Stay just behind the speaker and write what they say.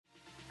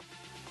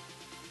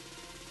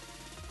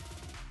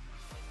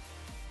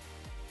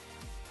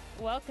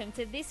Welcome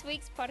to this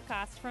week's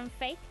podcast from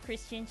Faith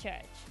Christian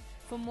Church.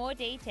 For more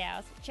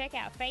details, check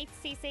out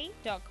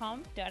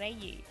faithcc.com.au.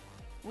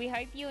 We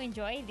hope you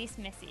enjoy this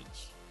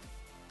message.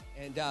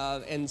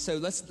 And so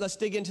let's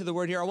dig into the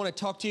word here. I want to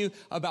talk to you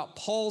about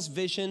Paul's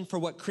vision for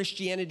what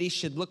Christianity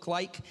should look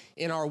like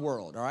in our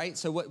world. All right.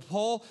 So what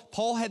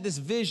Paul had this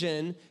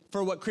vision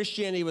for what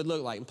Christianity would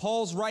look like. And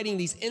Paul's writing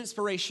these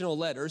inspirational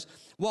letters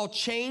while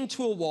chained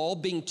to a wall,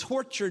 being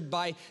tortured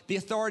by the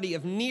authority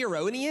of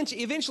Nero, and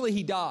eventually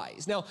he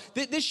dies. Now,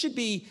 this should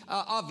be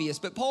obvious,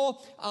 but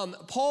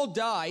Paul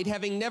died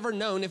having never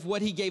known if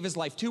what he gave his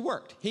life to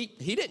worked. He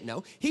didn't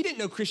know. He didn't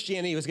know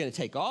Christianity was going to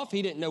take off.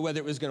 He didn't know whether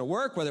it was going to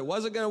work, whether it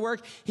wasn't going to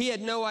work. He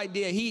had no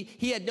idea.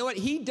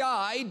 He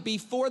died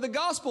before the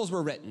Gospels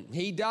were written.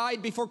 He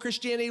died before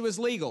Christianity was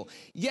legal.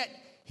 Yet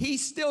he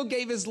still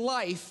gave his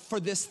life for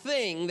this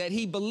thing that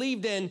he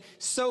believed in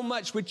so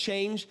much would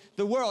change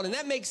the world. And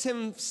that makes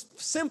him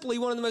simply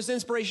one of the most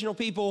inspirational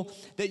people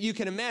that you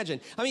can imagine.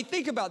 I mean,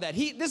 think about that.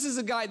 This is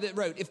a guy that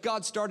wrote, if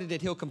God started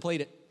it, he'll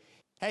complete it.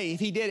 Hey, if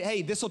he did it,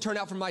 hey, this will turn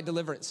out for my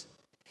deliverance.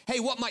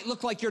 Hey, what might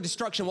look like your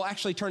destruction will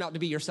actually turn out to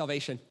be your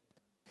salvation.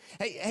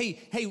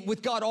 Hey,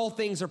 with God, all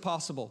things are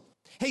possible.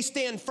 Hey,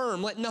 stand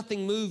firm, let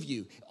nothing move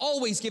you.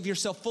 Always give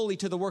yourself fully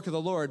to the work of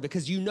the Lord,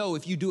 because you know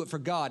if you do it for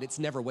God, it's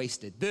never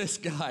wasted. This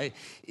guy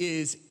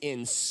is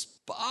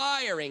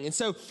inspiring. And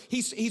so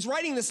he's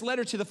writing this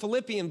letter to the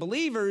Philippian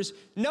believers,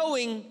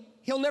 knowing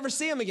he'll never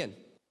see them again.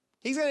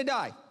 He's going to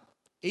die.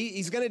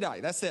 He's going to die.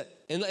 That's it.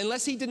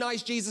 Unless he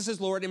denies Jesus as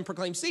Lord and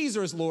proclaims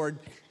Caesar as Lord,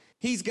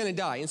 he's going to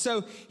die. And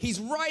so he's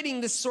writing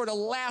this sort of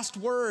last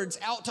words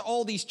out to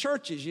all these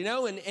churches, you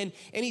know, and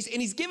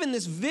he's given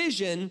this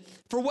vision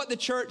for what the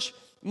church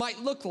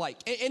might look like.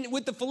 And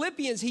with the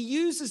Philippians, he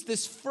uses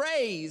this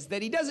phrase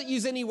that he doesn't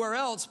use anywhere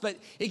else, but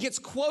it gets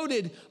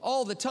quoted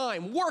all the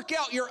time. Work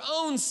out your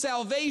own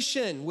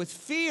salvation with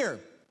fear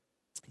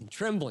and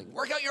trembling.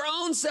 Work out your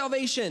own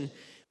salvation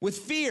with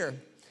fear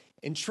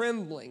and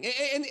trembling.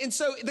 And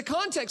so the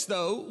context,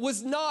 though,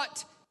 was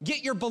not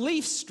get your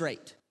beliefs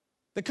straight.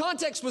 The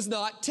context was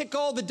not tick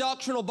all the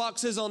doctrinal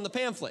boxes on the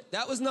pamphlet.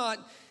 That was not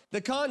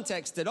the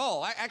context at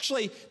all.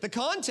 Actually, the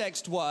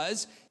context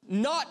was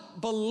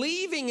not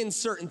believing in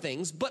certain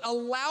things, but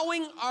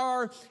allowing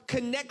our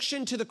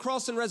connection to the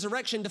cross and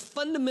resurrection to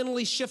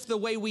fundamentally shift the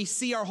way we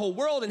see our whole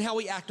world and how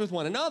we act with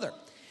one another.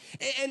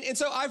 And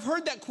so I've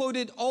heard that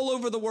quoted all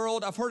over the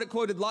world. I've heard it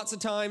quoted lots of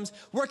times.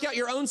 Work out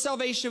your own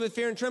salvation with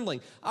fear and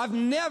trembling. I've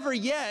never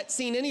yet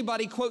seen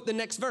anybody quote the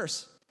next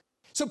verse.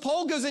 So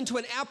Paul goes into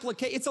an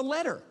application. It's a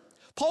letter.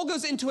 Paul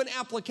goes into an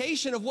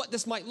application of what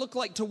this might look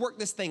like to work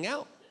this thing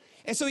out.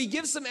 And so he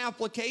gives some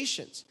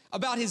applications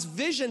about his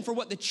vision for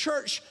what the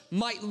church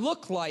might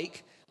look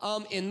like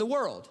in the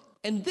world.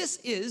 And this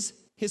is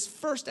his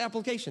first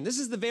application. This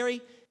is the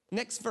very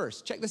next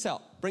verse. Check this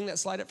out. Bring that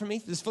slide up for me.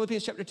 This is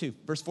Philippians chapter 2,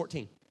 verse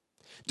 14.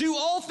 Do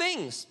all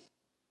things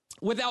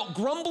without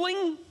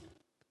grumbling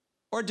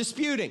or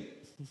disputing.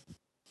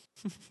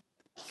 Well,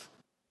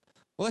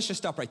 let's just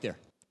stop right there.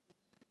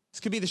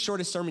 This could be the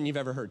shortest sermon you've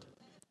ever heard.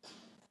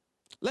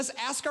 Let's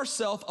ask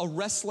ourselves a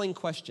wrestling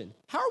question.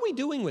 How are we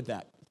doing with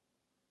that?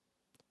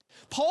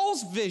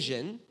 Paul's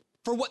vision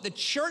for what the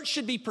church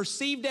should be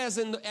perceived as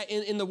in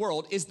the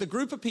world is the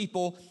group of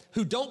people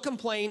who don't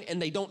complain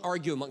and they don't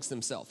argue amongst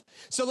themselves.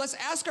 So let's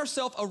ask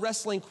ourselves a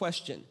wrestling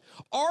question.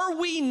 Are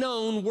we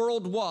known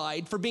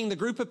worldwide for being the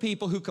group of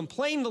people who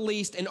complain the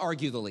least and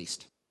argue the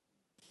least?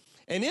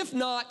 And if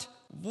not,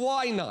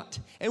 why not?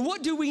 And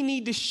what do we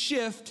need to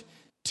shift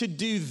to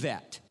do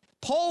that?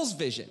 Paul's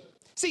vision.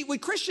 See, when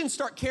Christians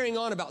start carrying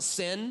on about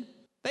sin,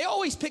 they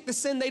always pick the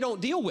sin they don't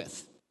deal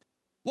with.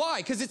 Why?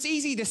 Because it's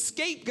easy to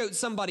scapegoat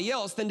somebody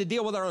else than to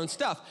deal with our own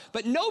stuff.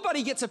 But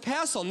nobody gets a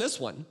pass on this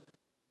one.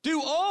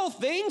 Do all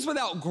things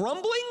without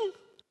grumbling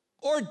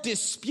or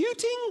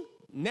disputing?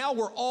 Now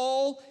we're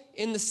all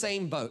in the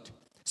same boat.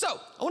 So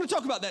I want to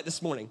talk about that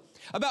this morning,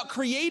 about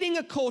creating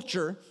a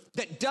culture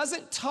that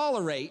doesn't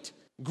tolerate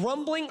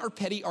grumbling or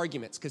petty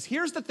arguments. Because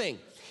here's the thing.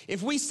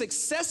 If we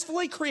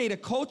successfully create a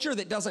culture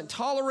that doesn't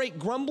tolerate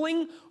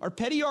grumbling or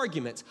petty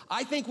arguments,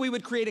 I think we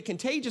would create a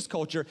contagious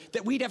culture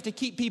that we'd have to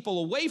keep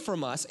people away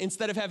from us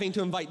instead of having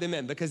to invite them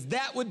in, because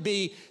that would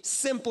be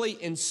simply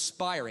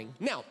inspiring.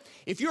 Now,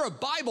 if you're a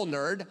Bible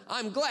nerd,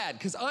 I'm glad,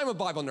 because I'm a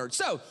Bible nerd.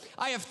 So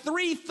I have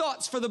 3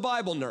 thoughts for the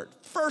Bible nerd.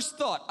 First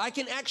thought, I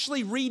can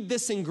actually read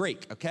this in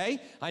Greek, okay?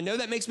 I know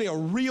that makes me a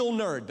real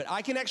nerd, but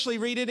I can actually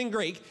read it in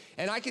Greek,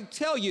 and I can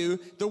tell you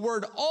the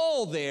word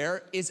all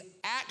there is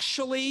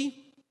actually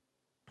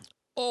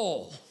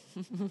all,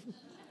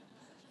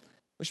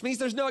 which means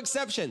there's no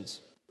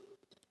exceptions.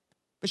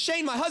 But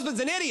Shane, my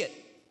husband's an idiot.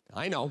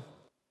 I know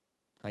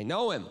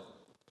him.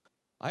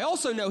 I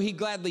also know he'd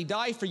gladly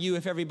die for you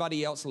if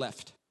everybody else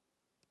left.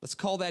 Let's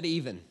call that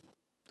even.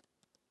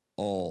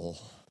 All.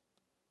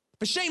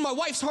 But Shane, my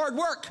wife's hard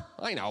work.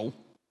 I know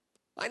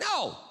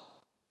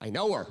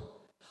her.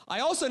 I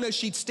also know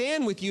she'd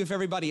stand with you if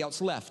everybody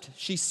else left.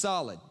 She's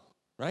solid,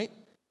 right?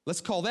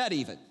 Let's call that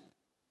even.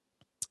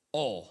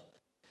 All.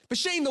 But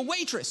Shane, the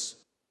waitress,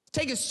 it's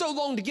taking so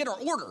long to get our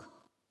order.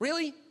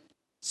 Really?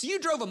 So you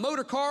drove a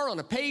motor car on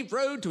a paved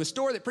road to a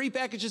store that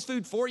prepackages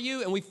food for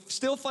you, and we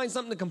still find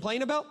something to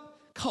complain about?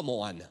 Come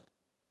on.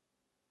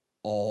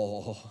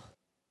 Oh.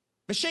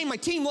 But Shane, my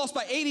team lost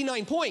by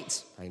 89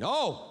 points. I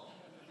know.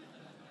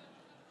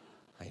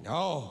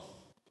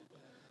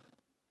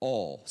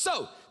 All.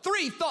 So,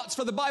 3 thoughts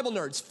for the Bible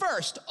nerds.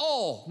 First,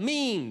 all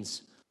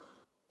means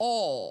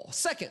all.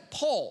 Second,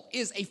 Paul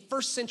is a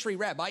first century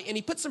rabbi, and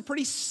he puts some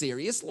pretty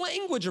serious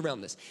language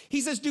around this.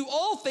 He says, do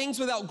all things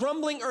without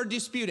grumbling or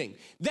disputing,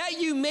 that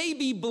you may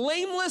be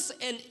blameless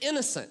and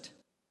innocent.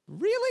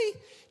 Really?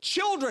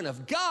 Children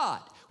of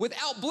God,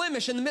 without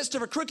blemish in the midst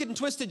of a crooked and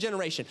twisted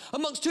generation,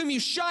 amongst whom you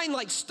shine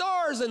like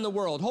stars in the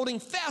world, holding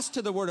fast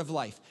to the word of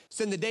life.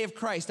 So in the day of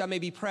Christ, I may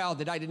be proud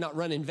that I did not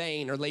run in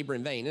vain or labor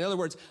in vain. In other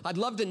words, I'd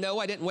love to know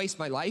I didn't waste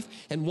my life.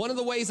 And one of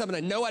the ways I'm going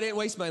to know I didn't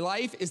waste my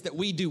life is that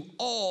we do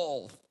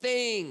all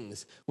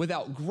things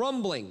without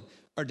grumbling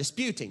or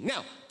disputing.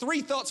 Now,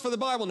 3 thoughts for the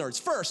Bible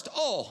nerds. First,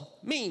 all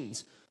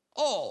means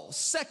all.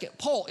 Second,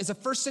 Paul is a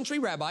first century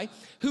rabbi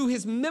who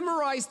has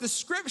memorized the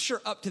scripture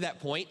up to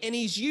that point, and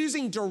he's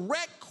using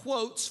direct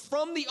quotes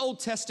from the Old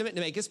Testament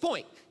to make his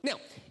point. Now,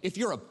 if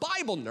you're a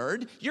Bible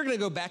nerd, you're going to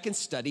go back and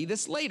study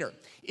this later.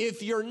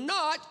 If you're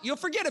not, you'll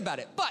forget about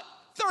it. But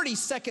 30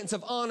 seconds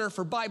of honor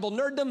for Bible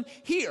nerddom.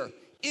 Here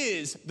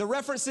is the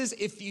references.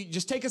 If you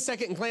just take a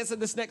second and glance at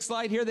this next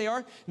slide, here they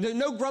are.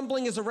 No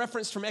grumbling is a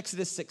reference from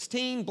Exodus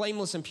 16.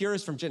 Blameless and pure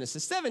is from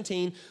Genesis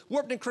 17.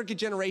 Warped and crooked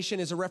generation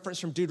is a reference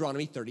from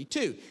Deuteronomy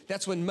 32.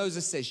 That's when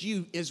Moses says,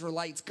 you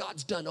Israelites,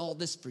 God's done all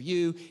this for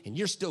you, and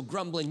you're still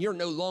grumbling. You're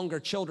no longer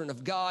children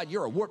of God.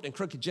 You're a warped and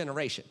crooked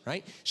generation,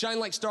 right? Shine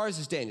like stars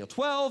is Daniel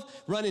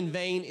 12. Run in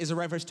vain is a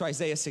reference to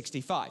Isaiah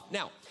 65.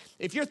 Now,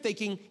 if you're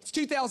thinking, it's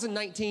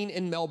 2019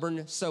 in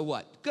Melbourne, so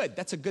what? Good,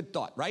 that's a good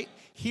thought, right?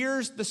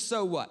 Here's the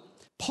so what.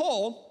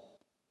 Paul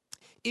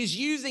is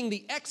using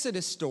the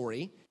Exodus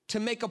story to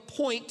make a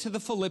point to the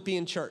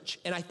Philippian church,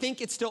 and I think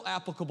it's still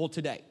applicable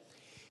today.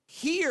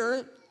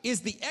 Here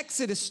is the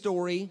Exodus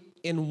story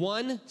in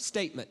one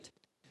statement.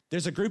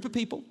 There's a group of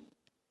people,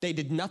 they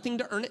did nothing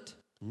to earn it,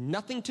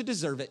 nothing to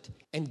deserve it,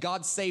 and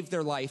God saved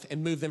their life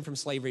and moved them from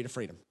slavery to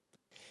freedom.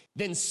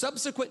 Then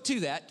subsequent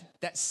to that,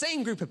 that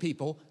same group of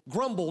people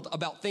grumbled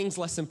about things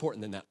less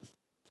important than that. Does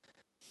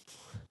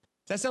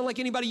that sound like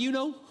anybody you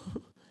know?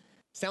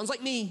 Sounds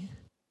like me.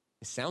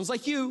 It sounds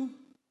like you,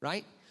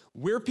 right?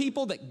 We're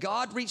people that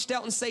God reached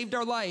out and saved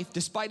our life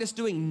despite us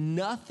doing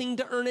nothing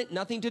to earn it,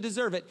 nothing to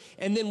deserve it.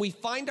 And then we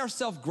find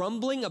ourselves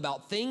grumbling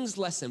about things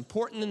less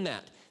important than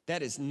that.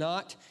 That is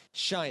not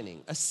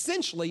shining.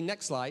 Essentially,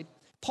 next slide,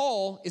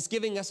 Paul is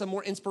giving us a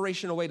more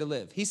inspirational way to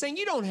live. He's saying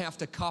you don't have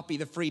to copy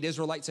the freed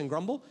Israelites and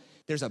grumble.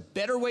 There's a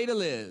better way to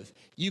live.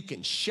 You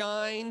can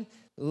shine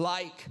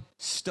like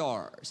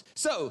stars.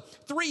 So,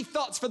 3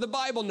 thoughts for the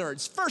Bible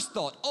nerds. First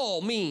thought,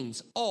 all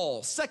means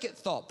all. Second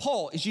thought,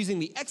 Paul is using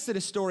the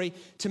Exodus story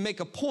to make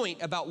a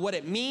point about what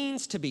it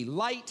means to be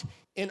light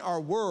in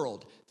our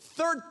world.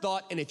 Third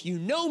thought, and if you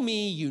know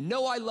me, you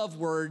know I love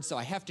words, so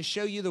I have to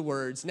show you the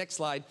words. Next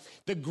slide.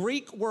 The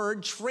Greek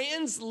word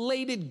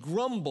translated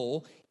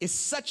grumble is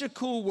such a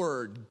cool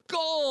word.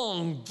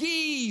 Gong,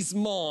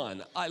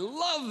 gizmon. I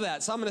love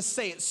that, so I'm going to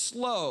say it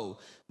slow.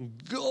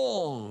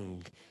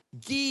 Gong,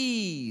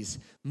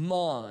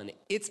 gizmon.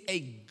 It's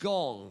a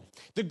gong.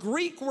 The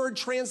Greek word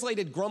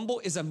translated grumble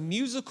is a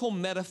musical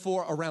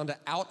metaphor around an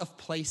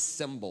out-of-place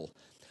symbol.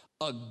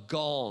 A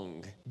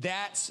gong.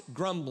 That's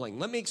grumbling.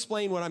 Let me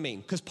explain what I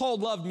mean, because Paul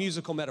loved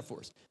musical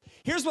metaphors.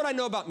 Here's what I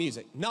know about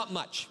music. Not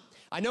much.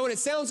 I know when it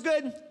sounds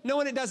good, know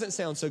when it doesn't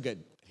sound so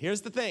good. Here's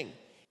the thing.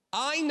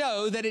 I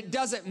know that it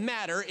doesn't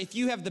matter if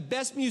you have the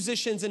best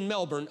musicians in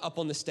Melbourne up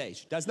on the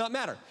stage. Does not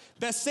matter.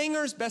 Best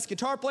singers, best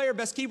guitar player,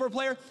 best keyboard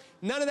player,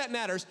 none of that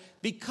matters,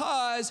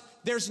 because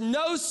there's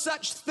no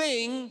such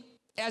thing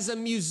as a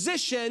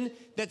musician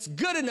that's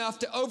good enough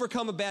to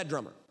overcome a bad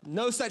drummer.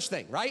 No such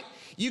thing, right?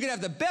 You can have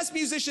the best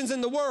musicians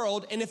in the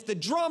world, and if the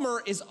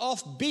drummer is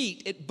off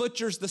beat, it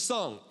butchers the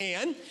song.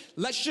 And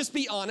let's just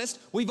be honest,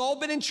 we've all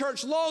been in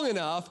church long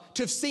enough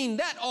to have seen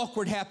that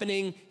awkward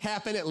happening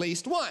happen at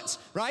least once,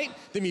 right?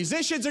 The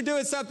musicians are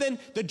doing something,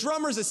 the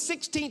drummer's a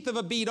 16th of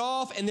a beat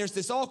off, and there's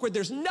this awkward,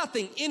 there's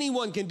nothing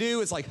anyone can do.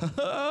 It's like,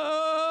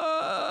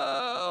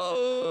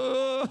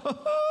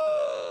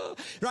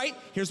 right?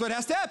 Here's what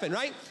has to happen,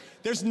 right?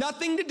 There's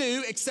nothing to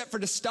do except for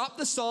to stop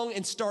the song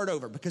and start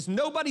over, because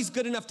nobody's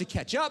good enough to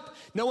catch up.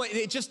 No one,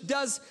 it just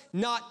does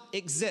not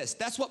exist.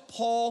 That's what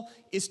Paul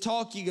is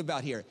talking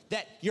about here,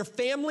 that your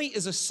family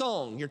is a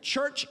song, your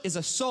church is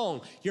a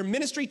song, your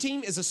ministry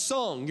team is a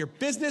song, your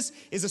business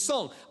is a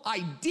song.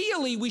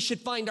 Ideally, we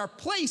should find our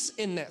place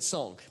in that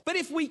song. But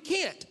if we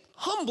can't,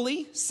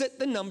 humbly sit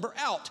the number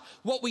out.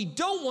 What we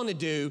don't want to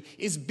do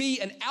is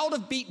be an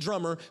out-of-beat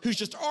drummer who's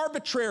just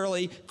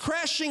arbitrarily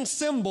crashing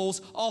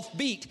cymbals off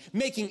beat,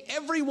 making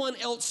everyone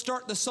else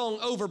start the song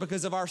over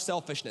because of our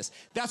selfishness.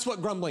 That's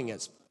what grumbling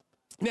is.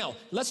 Now,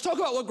 let's talk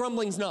about what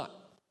grumbling's not.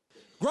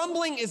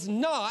 Grumbling is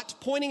not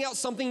pointing out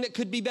something that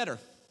could be better.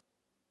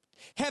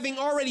 Having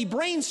already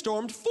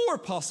brainstormed 4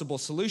 possible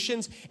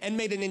solutions and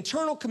made an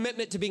internal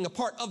commitment to being a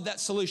part of that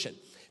solution.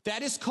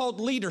 That is called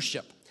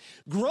leadership.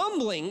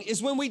 Grumbling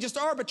is when we just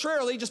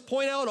arbitrarily just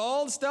point out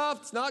all the stuff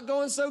that's not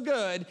going so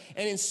good,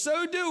 and in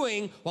so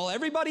doing, while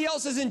everybody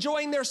else is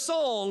enjoying their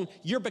song,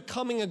 you're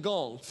becoming a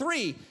gong.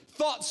 3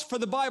 thoughts for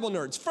the Bible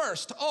nerds.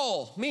 First,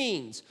 all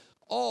means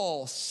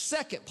all.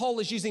 Second, Paul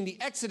is using the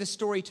Exodus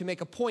story to make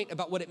a point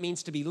about what it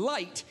means to be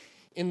light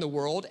in the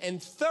world.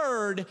 And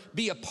third,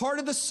 be a part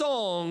of the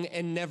song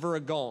and never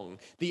a gong.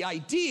 The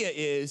idea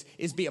is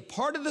be a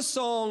part of the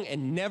song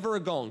and never a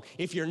gong.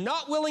 If you're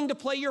not willing to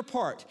play your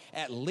part,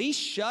 at least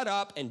shut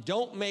up and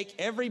don't make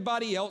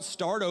everybody else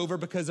start over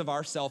because of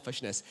our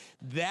selfishness.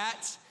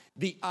 That's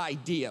the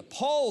idea.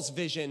 Paul's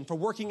vision for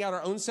working out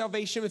our own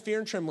salvation with fear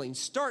and trembling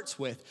starts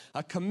with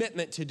a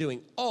commitment to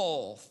doing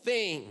all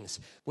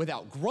things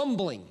without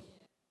grumbling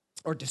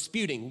or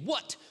disputing.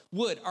 What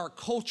would our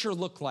culture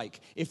look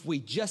like if we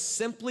just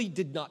simply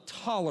did not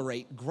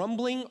tolerate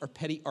grumbling or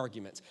petty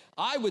arguments?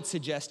 I would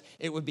suggest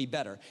it would be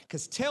better,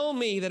 because tell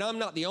me that I'm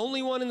not the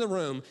only one in the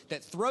room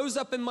that throws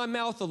up in my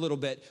mouth a little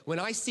bit when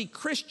I see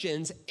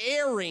Christians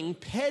airing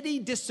petty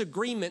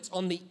disagreements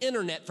on the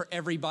internet for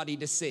everybody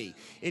to see.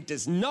 It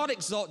does not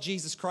exalt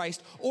Jesus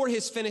Christ or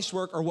his finished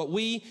work or what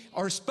we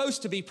are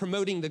supposed to be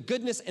promoting, the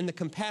goodness and the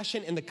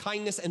compassion and the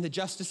kindness and the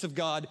justice of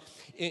God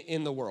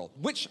in the world.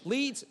 Which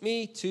leads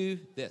me to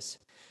this.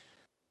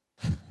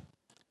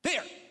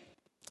 There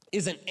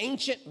is an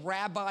ancient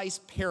rabbi's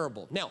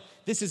parable. Now,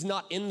 this is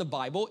not in the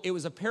Bible. It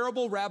was a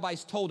parable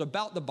rabbis told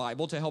about the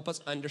Bible to help us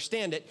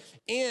understand it,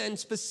 and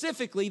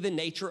specifically the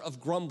nature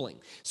of grumbling.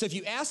 So if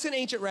you ask an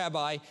ancient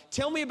rabbi,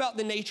 tell me about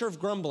the nature of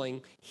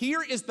grumbling,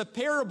 here is the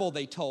parable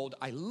they told.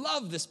 I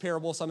love this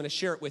parable, so I'm going to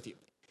share it with you.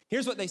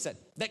 Here's what they said,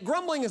 that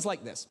grumbling is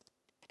like this.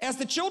 As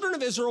the children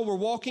of Israel were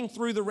walking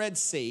through the Red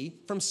Sea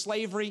from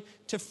slavery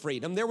to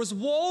freedom, there was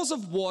walls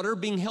of water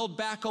being held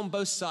back on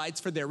both sides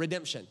for their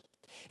redemption.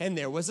 And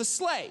there was a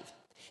slave.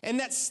 And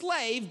that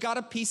slave got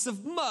a piece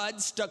of mud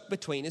stuck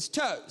between his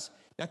toes.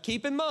 Now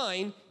keep in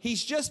mind,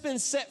 he's just been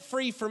set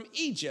free from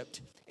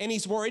Egypt, and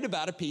he's worried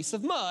about a piece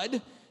of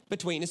mud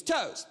between his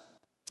toes.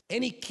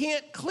 And he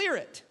can't clear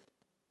it.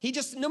 He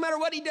just, no matter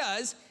what he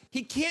does,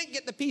 he can't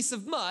get the piece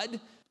of mud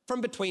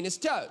from between his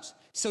toes.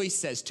 So he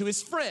says to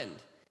his friend,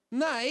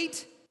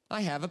 mate,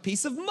 I have a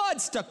piece of mud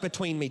stuck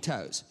between me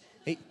toes.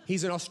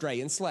 He's an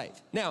Australian slave.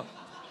 Now,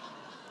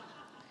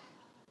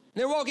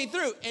 they're walking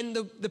through, and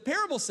the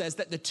parable says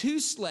that the two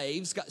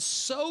slaves got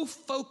so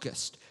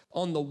focused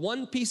on the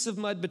one piece of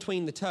mud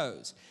between the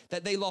toes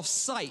that they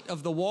lost sight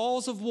of the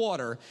walls of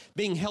water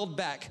being held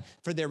back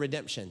for their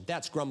redemption.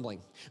 That's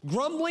grumbling.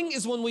 Grumbling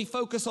is when we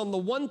focus on the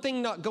one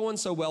thing not going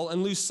so well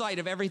and lose sight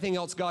of everything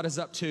else God is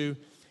up to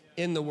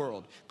in the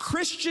world.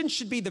 Christians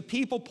should be the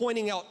people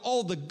pointing out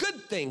all the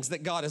good things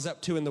that God is up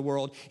to in the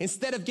world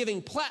instead of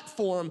giving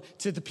platform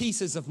to the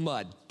pieces of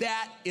mud.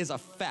 That is a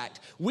fact.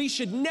 We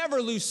should never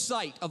lose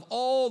sight of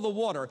all the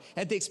water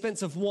at the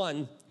expense of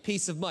one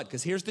piece of mud,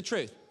 because here's the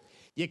truth.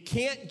 You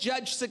can't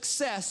judge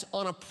success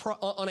on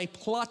a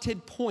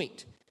plotted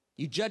point.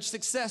 You judge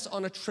success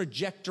on a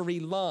trajectory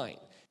line.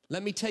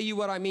 Let me tell you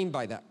what I mean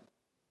by that.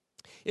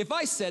 If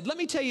I said, let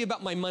me tell you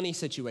about my money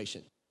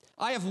situation.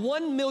 I have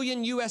 $1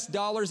 million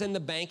in the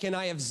bank and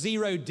I have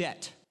zero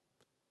debt.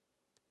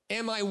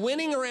 Am I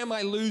winning or am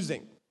I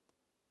losing?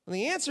 Well,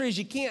 the answer is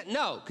you can't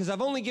know, because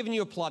I've only given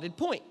you a plotted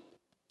point.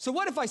 So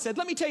what if I said,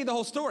 let me tell you the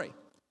whole story.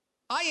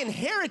 I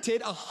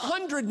inherited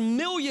 $100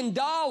 million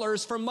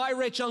from my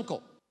rich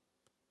uncle,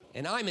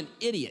 and I'm an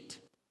idiot,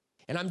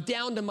 and I'm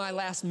down to my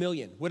last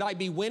million. Would I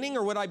be winning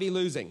or would I be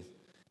losing?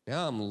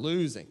 Yeah, I'm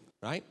losing,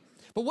 right?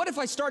 But what if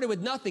I started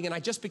with nothing and I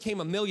just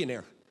became a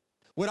millionaire?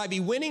 Would I be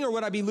winning or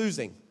would I be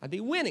losing? I'd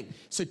be winning.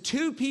 So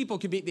two people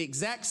could be at the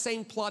exact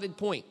same plotted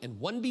point, and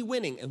one be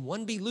winning and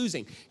one be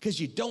losing, because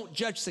you don't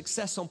judge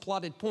success on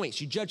plotted points.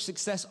 You judge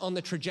success on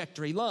the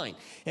trajectory line.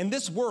 And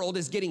this world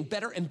is getting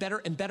better and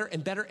better and better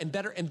and better and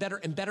better and better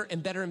and better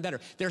and better and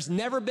better. There's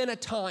never been a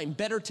time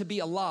better to be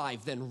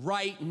alive than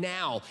right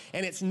now,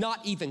 and it's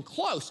not even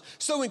close.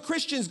 So when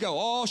Christians go,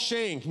 oh,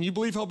 Shane, can you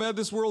believe how bad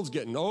this world's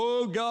getting?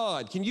 Oh,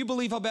 God, can you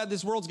believe how bad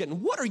this world's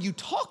getting? What are you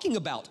talking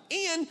about?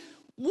 And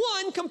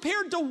one,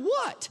 compared to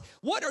what?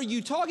 What are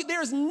you talking?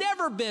 There's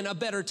never been a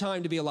better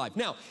time to be alive.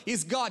 Now,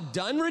 is God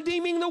done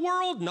redeeming the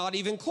world? Not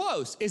even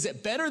close. Is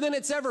it better than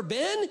it's ever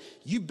been?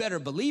 You better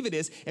believe it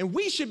is. And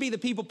we should be the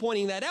people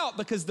pointing that out,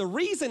 because the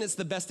reason it's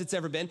the best it's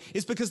ever been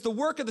is because the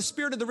work of the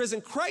Spirit of the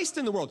risen Christ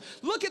in the world.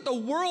 Look at the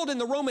world in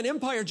the Roman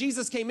Empire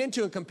Jesus came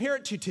into and compare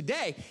it to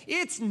today.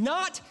 It's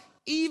not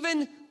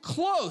even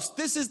close.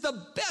 This is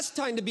the best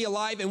time to be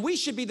alive, and we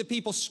should be the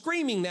people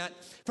screaming that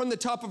from the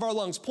top of our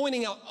lungs,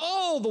 pointing out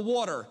all the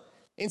water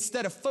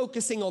instead of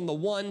focusing on the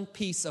one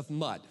piece of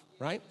mud,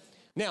 right?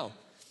 Now,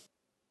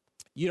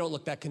 you don't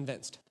look that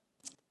convinced.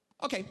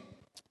 Okay,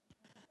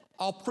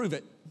 I'll prove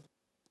it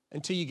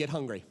until you get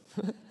hungry.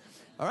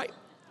 All right?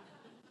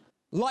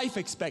 Life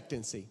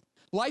expectancy.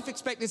 Life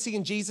expectancy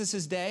in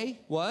Jesus' day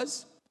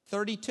was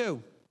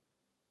 32.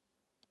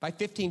 By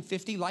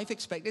 1550, life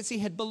expectancy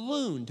had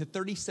ballooned to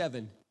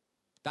 37.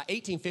 By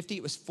 1850,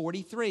 it was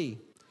 43.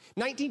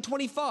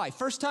 1925,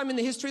 first time in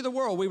the history of the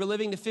world we were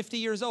living to 50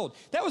 years old.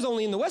 That was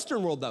only in the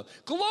Western world, though.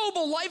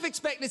 Global life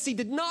expectancy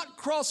did not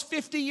cross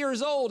 50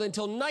 years old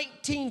until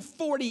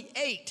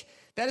 1948.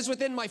 That is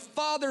within my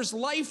father's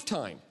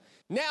lifetime.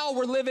 Now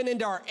we're living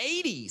into our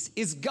 80s.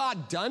 Is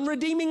God done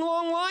redeeming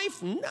long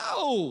life?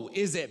 No.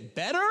 Is it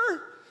better?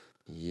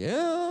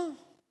 Yeah.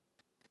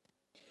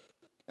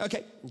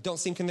 Okay, don't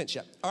seem convinced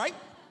yet. All right.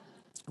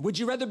 Would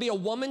you rather be a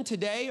woman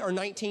today or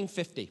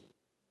 1950?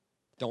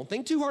 Don't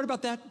think too hard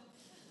about that.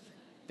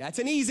 That's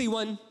an easy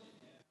one.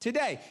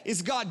 Today.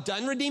 Is God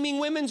done redeeming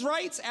women's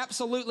rights?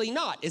 Absolutely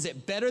not. Is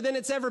it better than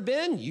it's ever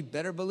been? You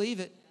better believe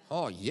it.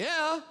 Oh,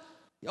 yeah.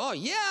 Oh,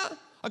 yeah.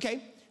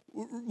 Okay.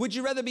 Would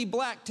you rather be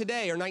black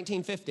today or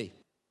 1950?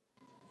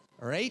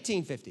 Or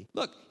 1850?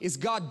 Look, is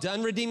God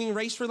done redeeming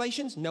race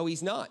relations? No,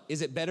 he's not.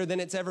 Is it better than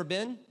it's ever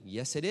been?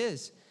 Yes, it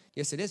is.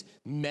 Yes, it is.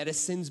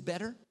 Medicine's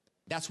better.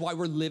 That's why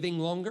we're living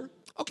longer.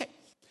 Okay.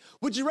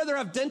 Would you rather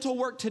have dental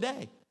work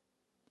today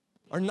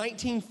or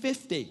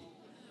 1950?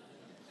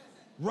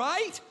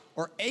 Right?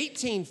 Or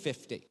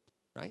 1850,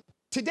 right?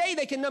 Today,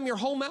 they can numb your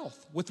whole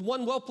mouth with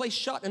one well-placed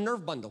shot and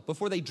nerve bundle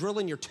before they drill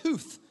in your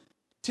tooth.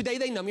 Today,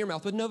 they numb your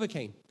mouth with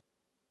Novocaine.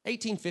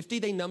 1850,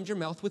 they numbed your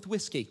mouth with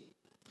whiskey.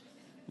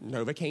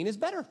 Novocaine is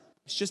better.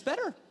 It's just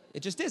better.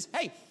 It just is.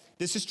 Hey,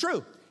 this is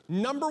true.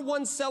 Number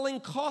one selling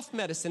cough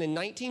medicine in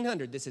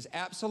 1900. This is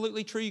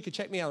absolutely true. You could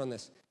check me out on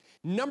this.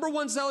 Number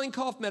one selling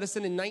cough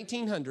medicine in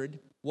 1900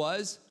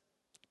 was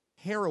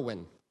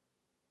heroin.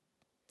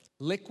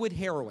 Liquid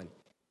heroin.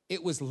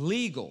 It was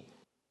legal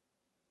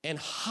and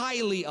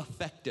highly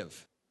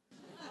effective.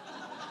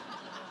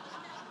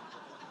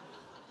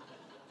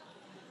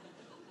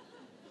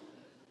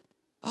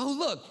 Oh,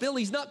 look,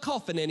 Billy's not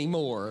coughing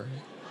anymore.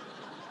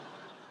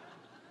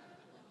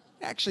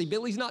 Actually,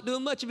 Billy's not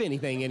doing much of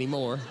anything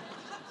anymore.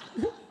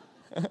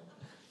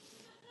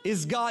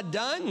 Is God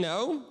done?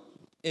 No.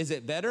 Is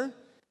it better?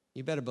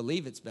 You better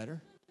believe it's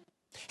better.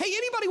 Hey,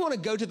 anybody want to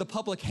go to the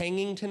public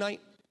hanging tonight?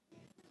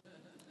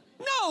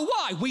 No,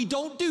 why? We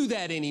don't do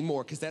that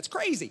anymore because that's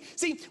crazy.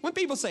 See, when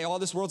people say, oh,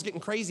 this world's getting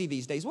crazy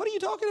these days, what are you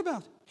talking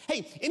about?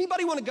 Hey,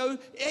 anybody want to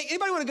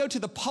go to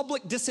the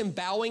public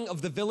disembowelling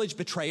of the village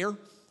betrayer?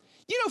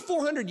 You know,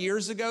 400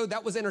 years ago,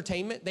 that was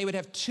entertainment. They would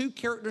have two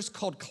characters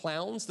called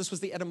clowns. This was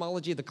the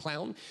etymology of the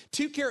clown.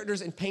 Two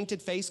characters in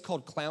painted face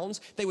called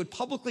clowns. They would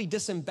publicly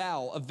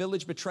disembowel a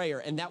village betrayer,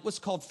 and that was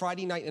called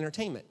Friday night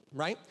entertainment,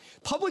 right?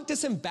 Public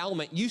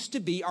disembowelment used to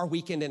be our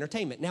weekend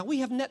entertainment. Now we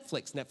have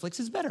Netflix. Netflix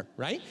is better,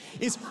 right?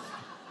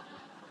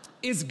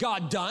 Is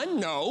God done?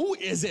 No.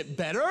 Is it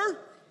better?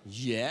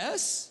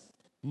 Yes.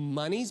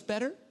 Money's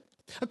better.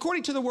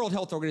 According to the World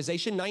Health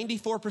Organization,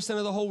 94%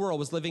 of the whole world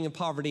was living in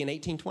poverty in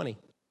 1820.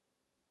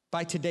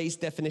 By today's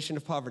definition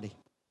of poverty.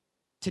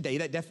 Today,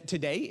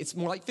 it's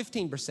more like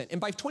 15%. And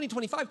by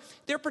 2025,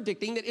 they're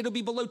predicting that it'll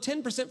be below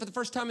 10% for the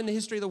first time in the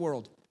history of the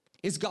world.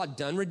 Is God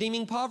done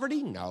redeeming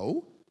poverty?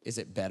 No. Is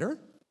it better?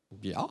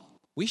 Yeah.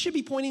 We should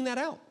be pointing that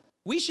out.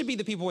 We should be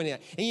the people pointing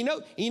it out. And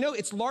you know,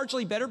 it's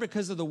largely better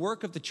because of the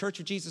work of the Church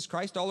of Jesus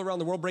Christ all around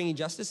the world bringing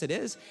justice. It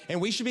is.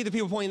 And we should be the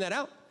people pointing that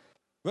out.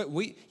 But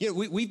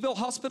we've built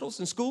hospitals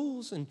and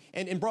schools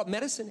and brought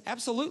medicine.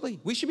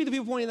 Absolutely. We should be the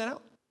people pointing that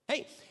out.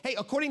 Hey,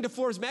 according to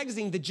Forbes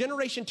magazine, the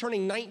generation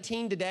turning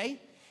 19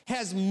 today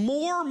has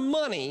more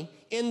money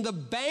in the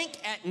bank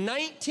at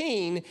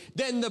 19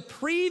 than the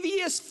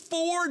previous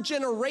 4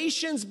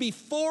 generations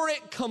before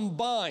it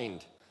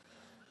combined.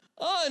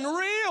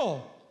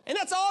 Unreal. And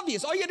that's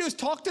obvious. All you gotta do is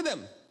talk to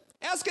them.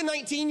 Ask a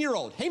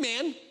 19-year-old, hey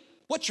man,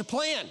 what's your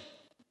plan?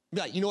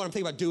 Be like, you know what I'm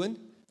thinking about doing?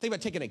 Think about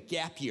taking a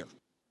gap year.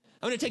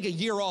 I'm gonna take a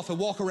year off and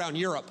walk around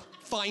Europe,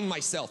 find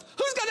myself.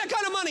 Who's got that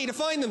kind of money to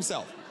find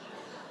themselves?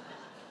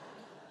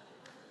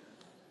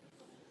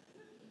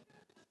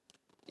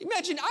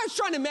 Imagine, I was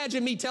trying to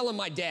imagine me telling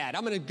my dad,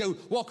 I'm going to go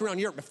walk around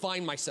Europe to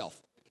find myself.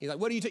 He's like,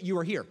 what are you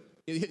are here.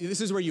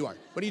 This is where you are.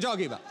 What are you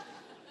talking about?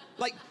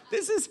 Like,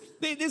 this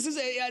is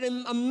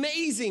an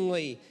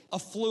amazingly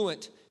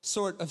affluent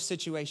sort of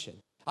situation.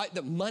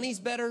 The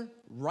money's better,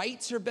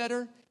 rights are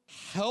better,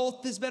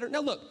 health is better. Now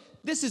look,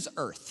 this is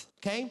earth,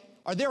 okay?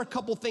 Are there a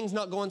couple things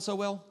not going so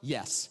well?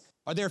 Yes.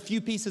 Are there a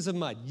few pieces of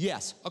mud?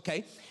 Yes.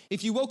 Okay.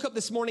 If you woke up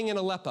this morning in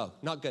Aleppo,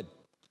 not good.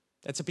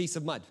 That's a piece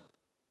of mud.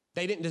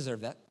 They didn't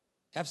deserve that.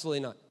 Absolutely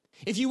not.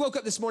 If you woke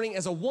up this morning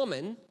as a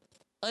woman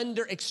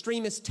under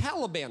extremist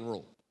Taliban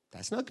rule,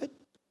 that's not good.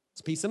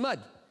 It's a piece of mud.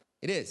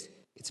 It is.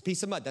 It's a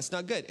piece of mud. That's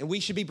not good. And we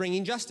should be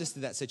bringing justice to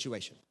that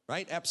situation,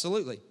 right?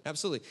 Absolutely.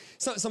 Absolutely.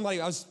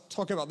 Somebody, I was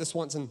talking about this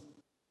once, and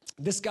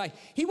this guy,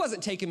 he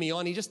wasn't taking me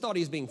on. He just thought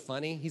he was being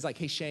funny. He's like,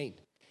 hey, Shane,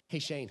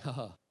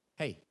 haha.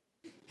 Hey,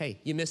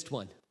 you missed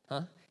one,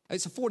 huh?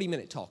 It's a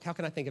 40-minute talk. How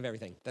can I think of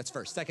everything? That's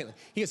first. Secondly,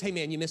 he goes, hey,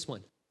 man, you missed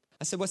one.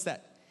 I said, what's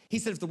that? He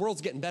said, if the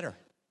world's getting better,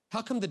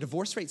 how come the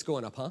divorce rate's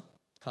going up,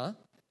 huh?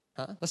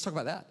 Let's talk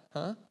about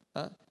that,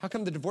 How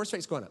come the divorce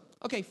rate's going up?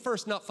 Okay,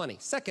 first, not funny.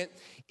 Second,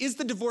 is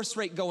the divorce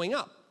rate going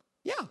up?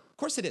 Yeah, of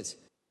course it is.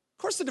 Of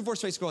course the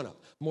divorce rate's going up.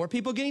 More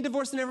people getting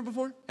divorced than ever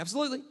before?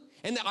 Absolutely.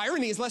 And the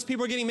irony is less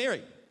people are getting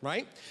married,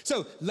 right?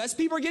 So less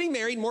people are getting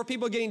married, more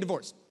people are getting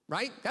divorced.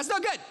 right? That's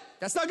not good.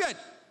 That's not good.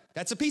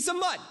 That's a piece of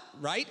mud,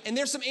 right? And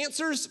there's some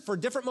answers for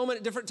different moment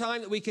at different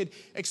time that we could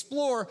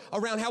explore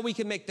around how we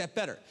can make that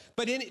better.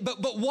 But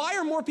why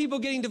are more people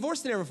getting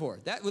divorced than ever before?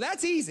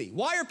 That's easy.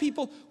 Why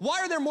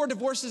are there more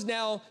divorces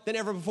now than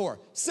ever before?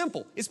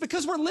 Simple. It's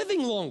because we're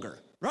living longer,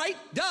 right?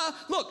 Duh.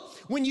 Look,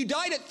 when you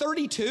died at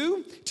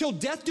 32, till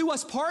death do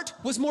us part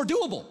was more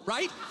doable,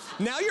 right?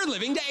 Now you're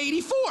living to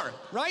 84,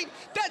 right?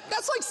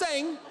 That's like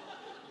saying,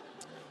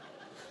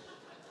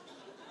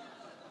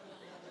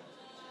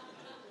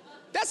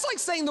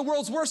 the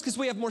world's worse because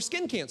we have more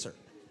skin cancer.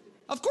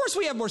 Of course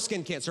we have more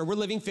skin cancer. We're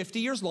living 50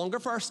 years longer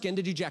for our skin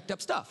to do jacked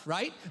up stuff,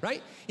 right?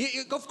 Right?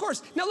 Of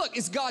course. Now look,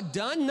 is God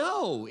done?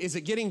 No. Is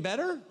it getting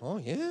better? Oh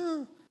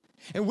yeah.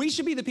 And we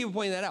should be the people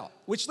pointing that out,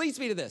 which leads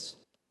me to this.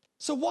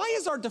 So why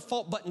is our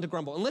default button to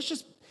grumble?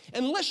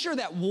 Unless you're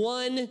that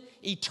one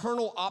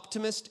eternal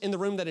optimist in the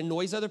room that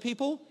annoys other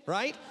people,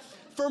 right?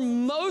 For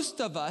most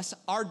of us,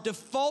 our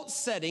default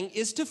setting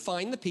is to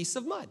find the piece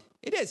of mud.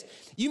 It is.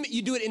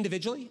 You do it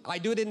individually. I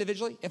do it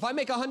individually. If I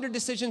make 100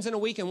 decisions in a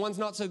week and one's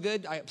not so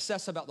good, I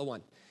obsess about the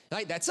one.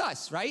 Right? That's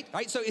us, right?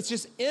 So it's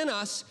just in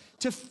us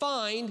to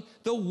find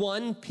the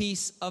one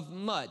piece of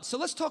mud. So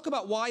let's talk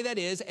about why that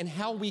is and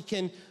how we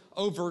can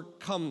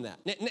overcome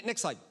that.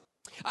 Next slide.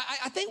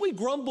 I think we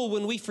grumble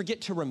when we forget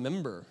to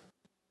remember.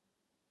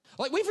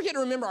 Like we forget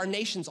to remember our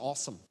nation's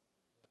awesome.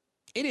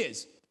 It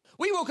is.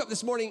 We woke up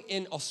this morning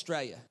in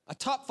Australia, a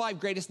top 5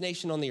 greatest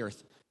nation on the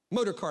earth.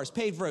 Motor cars,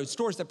 paved roads,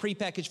 stores that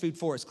pre-package food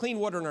for us, clean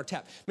water in our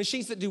tap,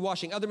 machines that do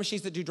washing, other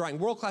machines that do drying,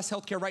 world-class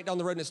healthcare right down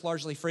the road, and it's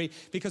largely free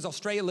because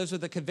Australia lives with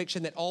the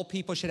conviction that all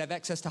people should have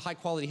access to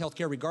high-quality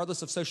healthcare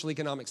regardless of social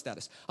economic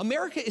status.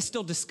 America is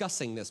still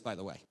discussing this, by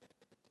the way,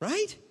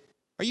 right?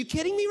 Are you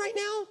kidding me right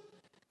now?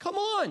 Come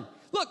on.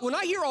 Look, when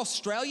I hear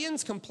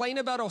Australians complain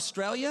about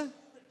Australia,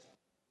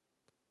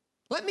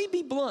 let me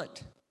be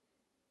blunt.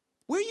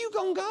 Where you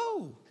gonna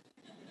go?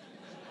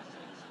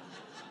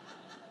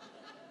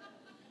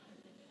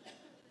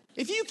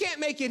 If you can't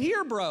make it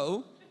here,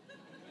 bro,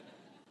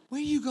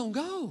 where you gonna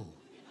go?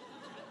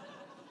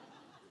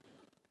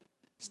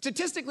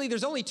 Statistically,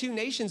 there's only 2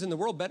 nations in the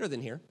world better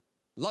than here.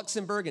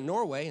 Luxembourg and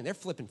Norway, and they're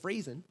flipping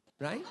freezing,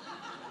 right?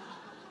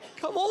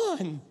 Come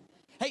on.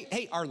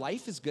 Hey, our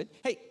life is good.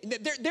 Hey,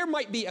 there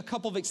might be a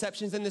couple of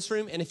exceptions in this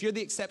room, and if you're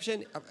the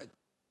exception,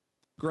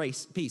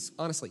 grace, peace,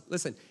 honestly,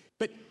 listen.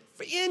 But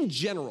in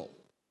general,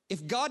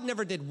 if God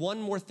never did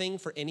one more thing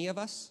for any of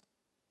us,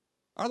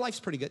 our life's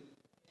pretty good,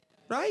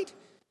 right?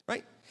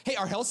 Right? Hey,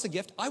 our health's a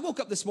gift. I woke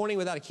up this morning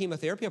without a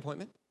chemotherapy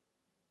appointment.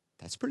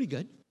 That's pretty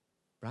good,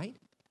 right?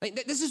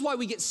 This is why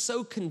we get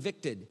so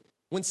convicted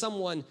when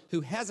someone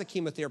who has a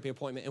chemotherapy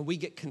appointment and we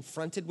get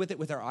confronted with it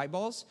with our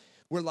eyeballs.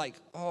 We're like,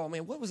 oh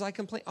man, what was I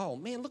complaining? Oh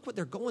man, look what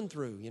they're going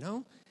through, you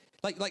know?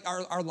 Like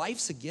our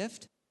life's a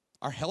gift.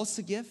 Our health's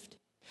a gift.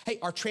 Hey,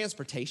 our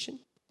transportation.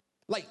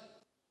 Like,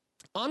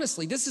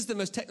 honestly, this is the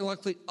most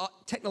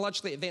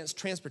technologically advanced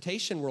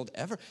transportation world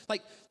ever.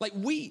 Like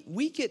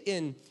we get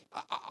in,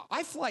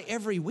 I fly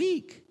every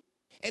week.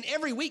 And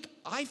every week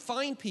I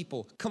find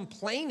people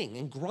complaining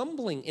and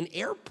grumbling in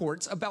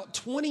airports about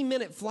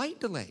 20-minute flight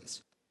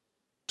delays.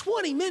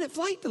 20-minute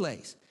flight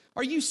delays.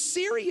 Are you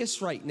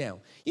serious right now?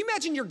 You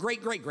imagine your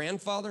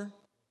great-great-grandfather?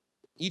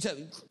 You tell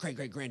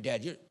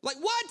great-great-granddad, you're like,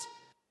 what?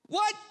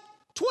 What?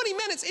 20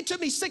 minutes, it took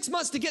me 6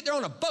 months to get there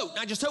on a boat, and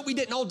I just hope we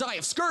didn't all die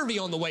of scurvy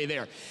on the way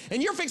there.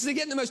 And you're fixing to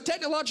get in the most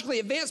technologically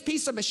advanced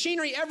piece of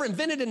machinery ever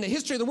invented in the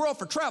history of the world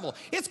for travel.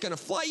 It's gonna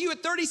fly you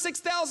at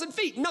 36,000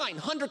 feet,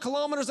 900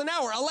 kilometers an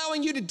hour,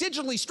 allowing you to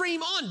digitally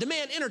stream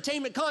on-demand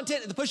entertainment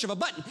content at the push of a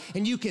button,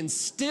 and you can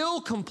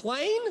still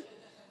complain?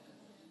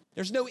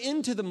 There's no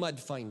end to the mud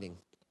finding.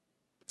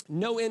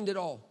 No end at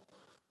all.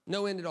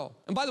 No end at all.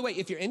 And by the way,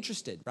 if you're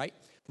interested, right,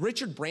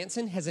 Richard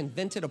Branson has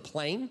invented a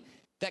plane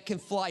that can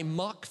fly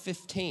Mach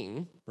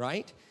 15,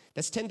 right?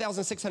 That's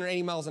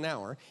 10,680 miles an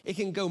hour. It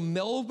can go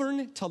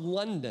Melbourne to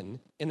London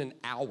in an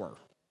hour,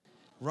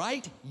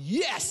 right?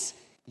 Yes,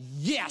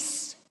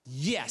 yes,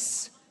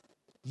 yes,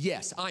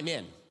 yes, I'm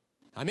in.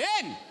 I'm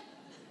in.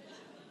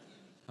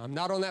 I'm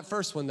not on that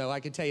first one though, I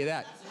can tell you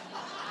that.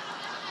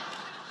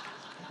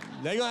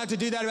 They're gonna have to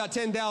do that about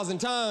 10,000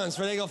 times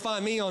before they're gonna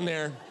find me on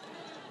there.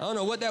 I don't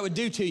know what that would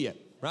do to you,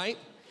 right?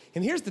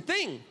 And here's the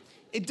thing,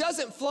 it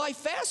doesn't fly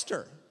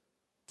faster.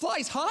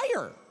 Flies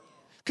higher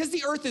because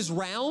the earth is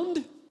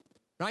round,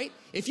 right?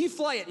 If you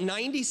fly at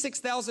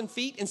 96,000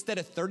 feet instead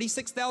of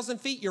 36,000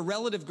 feet, your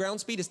relative ground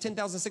speed is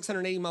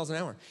 10,680 miles an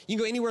hour. You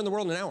can go anywhere in the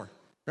world in an hour,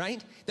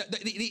 right?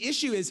 The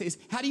issue is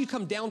how do you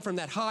come down from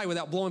that high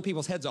without blowing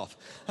people's heads off?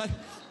 I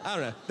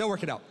don't know. They'll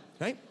work it out,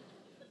 right?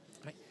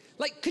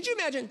 Like, could you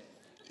imagine,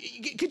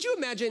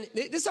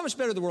 this is how much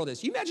better the world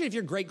is. You imagine if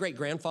your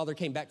great-great-grandfather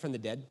came back from the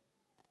dead,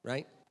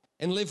 right?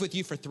 And lived with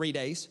you for 3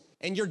 days,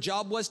 and your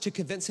job was to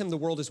convince him the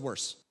world is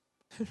worse,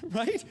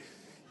 right?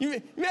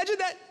 You imagine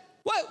that?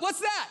 What's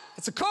that?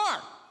 It's a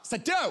car. It's a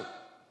dough.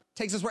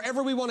 Takes us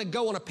wherever we want to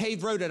go on a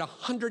paved road at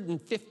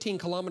 115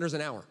 kilometers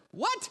an hour.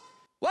 What?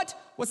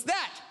 What's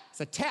that?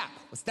 It's a tap.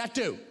 What's that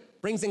do?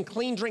 Brings in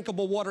clean,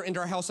 drinkable water into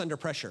our house under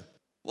pressure.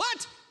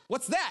 What?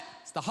 What's that?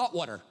 It's the hot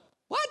water.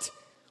 What?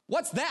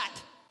 What's that?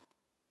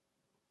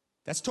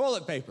 That's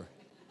toilet paper.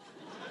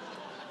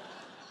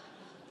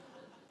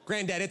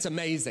 Granddad, it's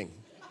amazing.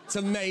 It's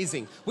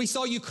amazing. We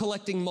saw you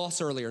collecting moss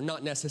earlier,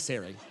 not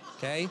necessary,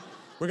 okay?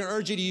 We're gonna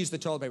urge you to use the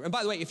toilet paper. And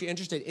by the way, if you're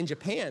interested, in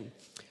Japan,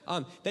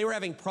 they were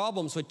having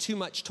problems with too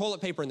much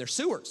toilet paper in their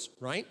sewers,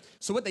 right?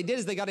 So what they did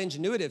is they got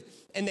ingenuitive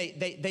and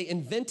they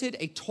invented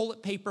a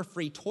toilet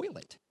paper-free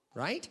toilet,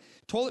 right?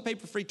 Toilet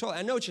paper-free toilet.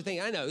 I know what you're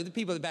thinking. I know. The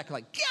people in the back are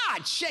like,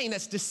 God, Shane,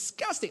 that's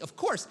disgusting. Of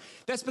course,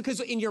 that's because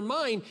in your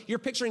mind, you're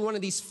picturing one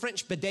of these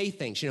French bidet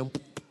things, you know.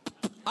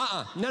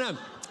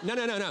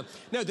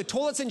 No, the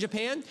toilets in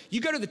Japan,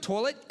 you go to the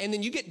toilet and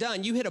then you get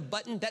done, you hit a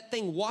button, that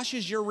thing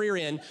washes your rear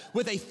end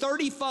with a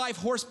 35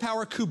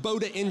 horsepower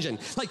Kubota engine.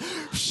 Like,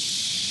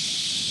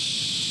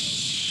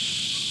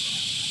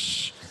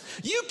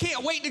 you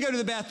can't wait to go to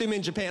the bathroom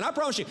in Japan. I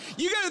promise you.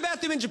 You go to the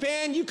bathroom in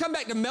Japan, you come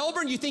back to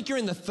Melbourne, you think you're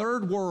in the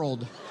third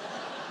world.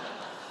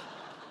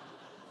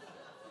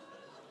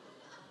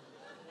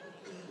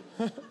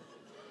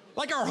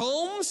 Like our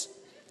homes,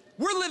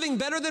 we're living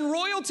better than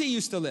royalty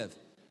used to live.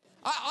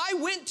 I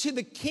went to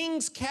the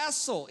King's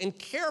Castle in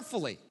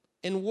Carefully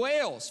in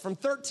Wales from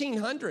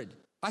 1300.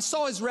 I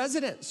saw his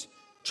residence.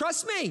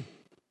 Trust me,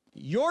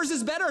 yours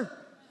is better.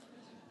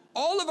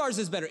 All of ours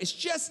is better. It's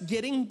just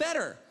getting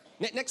better.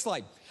 Next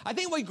slide. I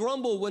think we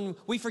grumble when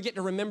we forget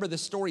to remember the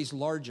story's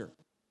larger.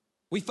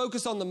 We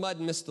focus on the mud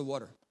and miss the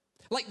water.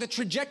 Like the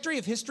trajectory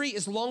of history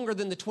is longer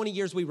than the 20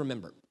 years we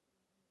remember,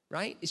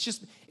 right?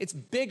 It's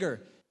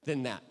bigger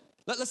than that.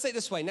 Let's say it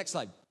this way. Next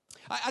slide.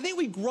 I think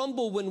we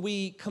grumble when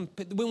we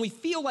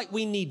feel like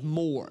we need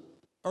more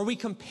or we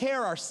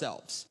compare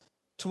ourselves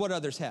to what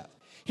others have.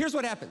 Here's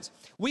what happens.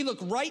 We look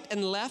right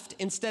and left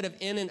instead of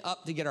in and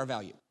up to get our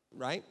value,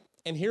 right?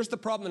 And here's the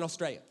problem in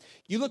Australia.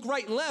 You look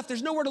right and left,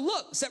 there's nowhere to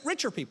look except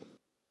richer people,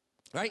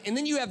 right? And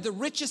then you have the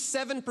richest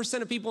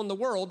 7% of people in the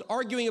world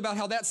arguing about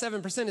how that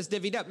 7% is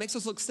divvied up. Makes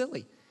us look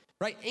silly,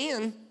 right?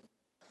 And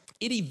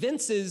it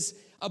evinces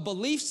a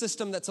belief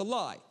system that's a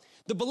lie.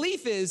 The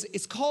belief is,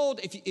 it's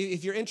called,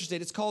 if you're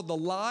interested, it's called the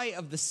lie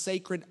of the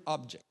sacred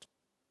object.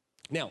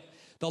 Now,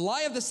 the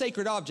lie of the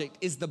sacred object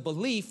is the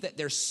belief that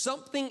there's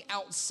something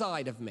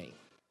outside of me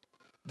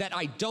that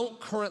I don't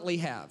currently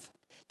have,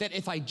 that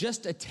if I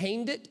just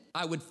attained it,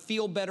 I would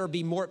feel better,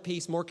 be more at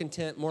peace, more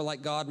content, more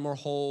like God, more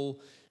whole,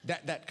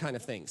 that kind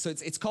of thing. So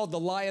it's called the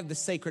lie of the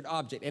sacred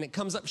object, and it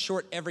comes up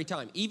short every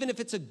time, even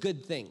if it's a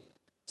good thing.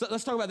 So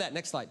let's talk about that.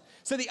 Next slide.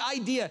 So the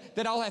idea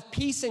that I'll have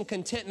peace and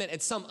contentment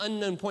at some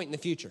unknown point in the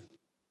future,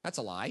 that's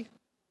a lie.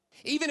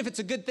 Even if it's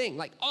a good thing,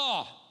 like,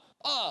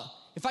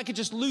 if I could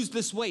just lose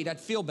this weight, I'd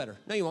feel better.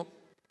 No, you won't.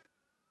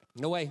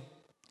 No way.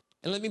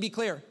 And let me be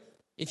clear.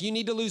 If you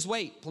need to lose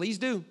weight, please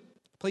do.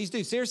 Please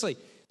do. Seriously,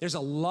 there's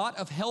a lot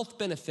of health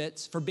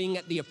benefits for being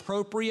at the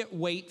appropriate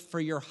weight for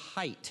your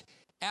height.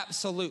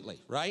 Absolutely,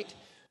 right?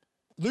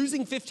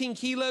 Losing 15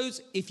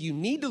 kilos, if you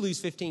need to lose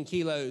 15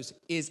 kilos,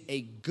 is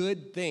a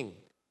good thing.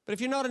 But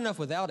if you're not enough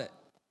without it,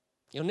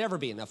 you'll never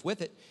be enough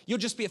with it. You'll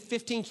just be a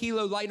 15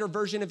 kilo lighter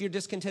version of your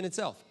discontented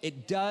self.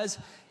 It does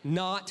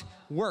not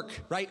work,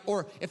 right?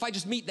 Or if I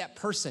just meet that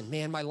person,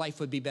 man, my life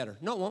would be better.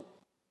 No, it won't.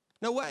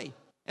 No way.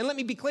 And let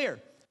me be clear.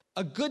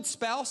 A good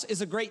spouse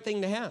is a great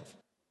thing to have.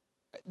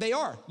 They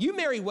are. You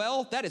marry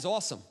well, that is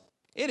awesome.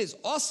 It is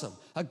awesome.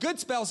 A good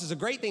spouse is a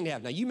great thing to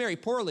have. Now, you marry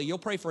poorly, you'll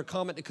pray for a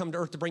comet to come to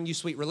earth to bring you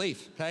sweet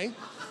relief, okay?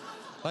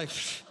 Like,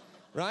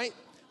 right?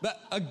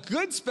 But a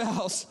good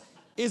spouse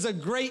is a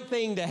great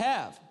thing to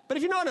have. But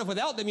if you're not enough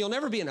without them, you'll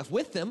never be enough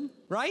with them,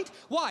 right?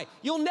 Why?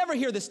 You'll never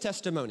hear this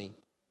testimony.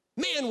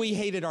 Man, we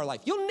hated our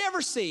life. You'll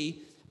never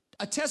see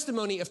a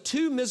testimony of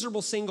two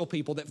miserable single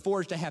people that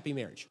forged a happy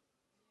marriage.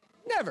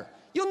 Never.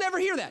 You'll never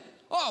hear that.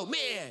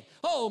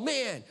 Oh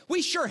man,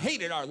 we sure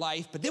hated our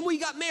life, but then we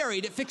got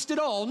married, it fixed it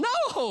all.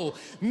 No,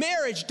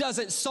 marriage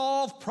doesn't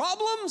solve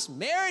problems.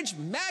 Marriage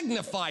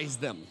magnifies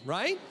them,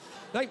 right?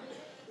 Like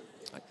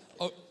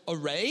a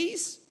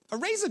raise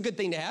is a good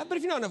thing to have, but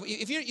if you're not,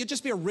 if you'll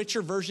just be a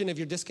richer version of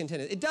your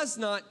discontented, it does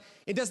not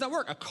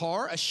work. A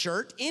car, a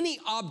shirt, any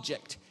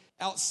object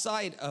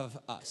outside of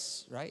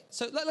us, right?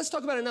 So let's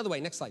talk about it another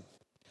way. Next slide.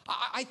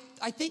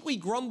 I think we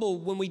grumble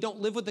when we don't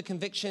live with the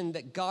conviction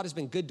that God has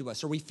been good to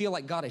us, or we feel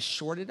like God has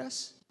shorted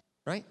us,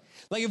 right?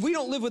 Like if we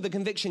don't live with the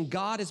conviction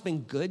God has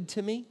been good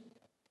to me,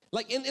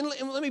 like, and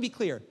let me be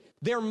clear,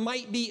 there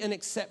might be an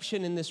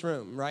exception in this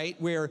room, right?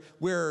 Where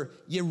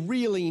you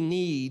really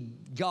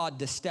need God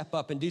to step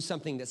up and do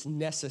something that's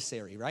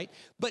necessary, right?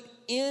 But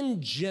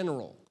in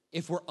general,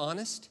 if we're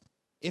honest,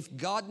 if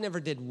God never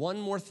did one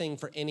more thing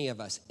for any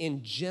of us,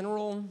 in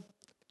general,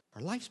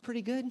 our life's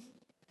pretty good.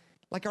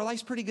 Like our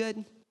life's pretty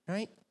good,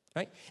 right?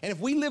 Right? And if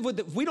we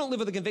don't live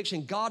with the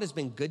conviction God has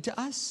been good to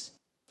us,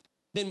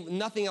 then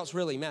nothing else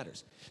really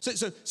matters.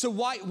 So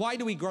why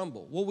do we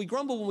grumble? Well, we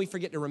grumble when we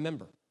forget to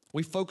remember.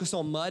 We focus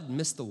on mud and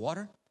miss the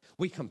water.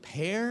 We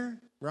compare,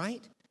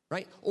 right?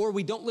 Right? Or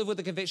we don't live with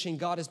the conviction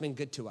God has been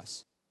good to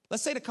us.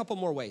 Let's say it a couple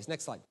more ways.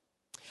 Next slide.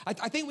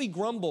 I think we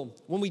grumble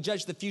when we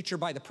judge the future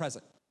by the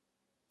present.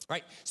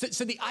 Right?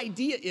 So the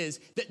idea is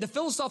that the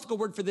philosophical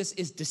word for this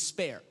is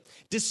despair.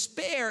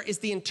 Despair is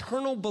the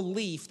internal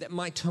belief that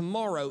my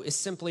tomorrow is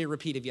simply a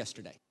repeat of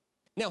yesterday.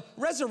 Now,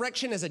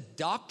 resurrection as a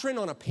doctrine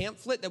on a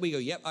pamphlet that we go,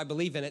 yep, I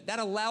believe in it, that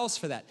allows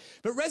for that.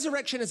 But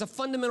resurrection as a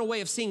fundamental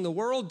way of seeing the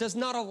world does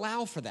not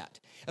allow for that.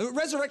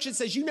 Resurrection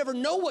says you never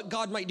know what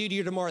God might do to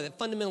you tomorrow. That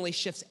fundamentally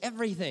shifts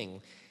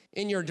everything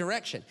in your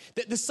direction.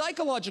 The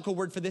psychological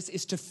word for this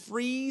is to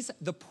freeze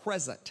the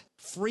present.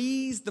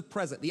 Freeze the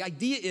present. The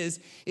idea is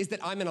that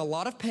I'm in a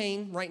lot of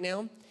pain right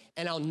now,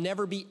 and I'll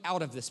never be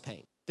out of this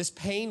pain. This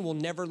pain will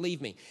never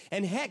leave me.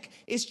 And heck,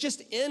 it's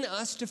just in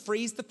us to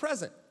freeze the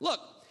present. Look,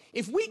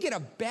 if we get a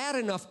bad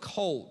enough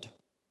cold,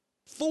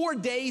 4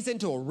 days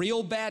into a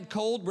real bad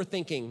cold, we're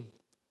thinking,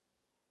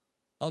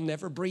 I'll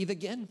never breathe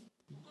again.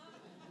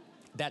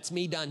 That's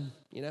me done,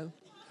 you know?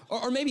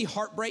 Or maybe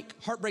heartbreak.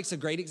 Heartbreak's a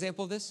great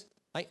example of this.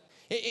 Right?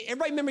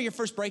 Everybody remember your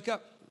first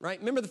breakup,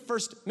 right?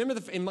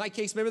 In my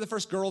case, remember the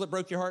first girl that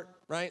broke your heart,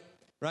 right?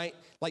 Right?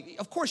 Like,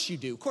 of course you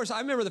do. Of course,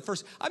 I remember the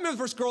first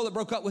girl that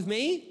broke up with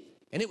me,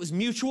 and it was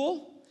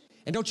mutual.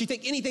 And don't you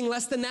think anything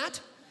less than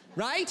that,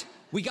 right?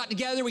 We got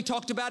together, we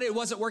talked about it, it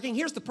wasn't working.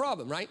 Here's the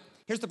problem, right?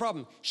 Here's the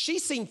problem. She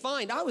seemed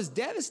fine. I was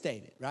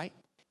devastated, right?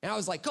 And I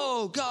was like,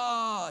 oh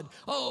God,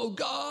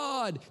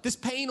 this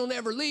pain will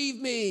never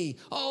leave me.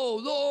 Oh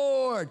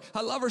Lord,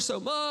 I love her so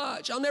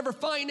much. I'll never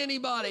find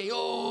anybody.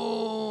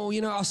 Oh,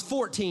 I was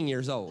 14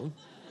 years old,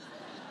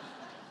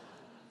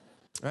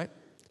 right?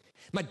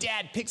 My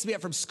dad picks me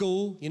up from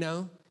school,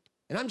 and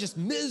I'm just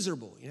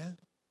miserable, And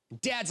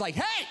Dad's like,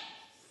 hey,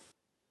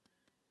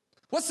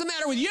 what's the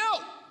matter with you?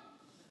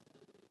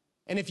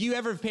 And if you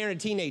ever parented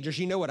teenagers,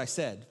 you know what I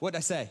said. What did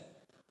I say?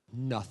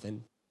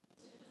 Nothing.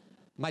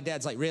 My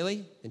dad's like,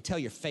 really? Then tell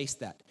your face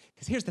that.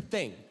 Because here's the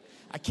thing.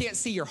 I can't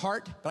see your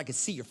heart, but I can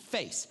see your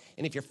face.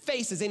 And if your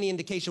face is any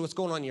indication of what's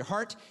going on in your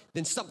heart,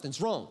 then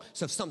something's wrong.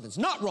 So if something's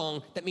not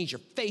wrong, that means your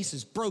face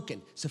is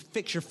broken. So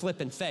fix your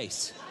flipping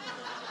face.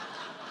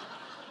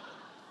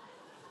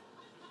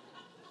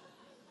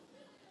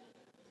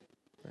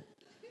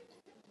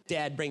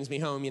 Dad brings me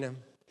home,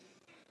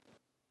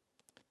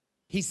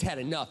 He's had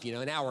enough,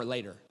 an hour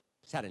later.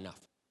 He's had enough.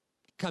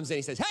 Comes in,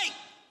 he says, hey,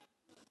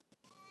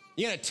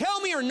 you gonna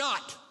tell me or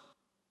not?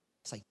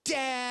 It's like,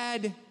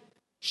 Dad,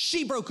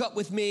 she broke up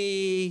with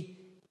me.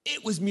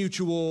 It was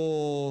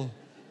mutual.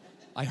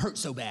 I hurt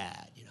so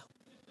bad,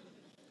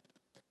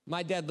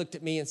 My dad looked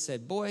at me and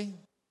said, boy,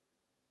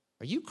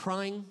 are you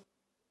crying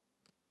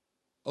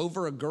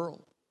over a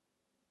girl?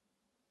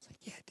 It's like,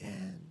 yeah,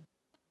 Dad.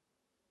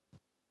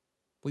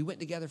 We went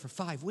together for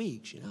 5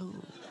 weeks,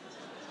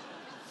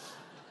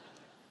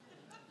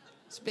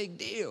 It's a big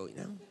deal,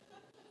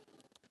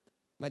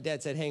 My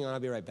dad said, hang on, I'll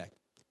be right back.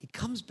 He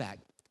comes back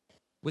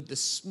with the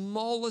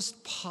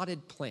smallest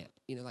potted plant,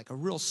 like a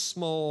real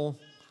small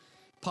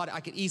pot. I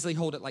could easily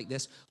hold it like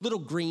this, little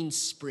green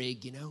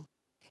sprig,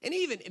 And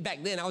even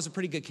back then, I was a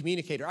pretty good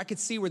communicator. I could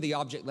see where the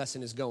object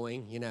lesson is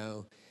going,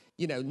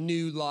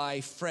 new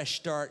life, fresh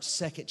start,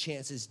 second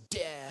chances,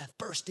 death,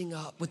 bursting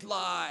up with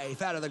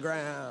life out of the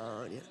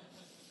ground.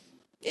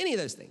 Any of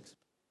those things.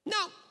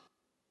 No.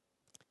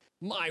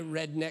 My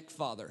redneck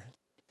father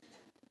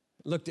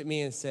looked at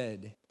me and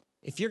said,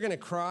 if you're gonna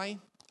cry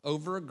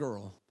over a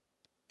girl,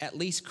 at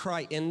least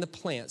cry in the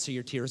plant so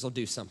your tears will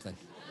do something.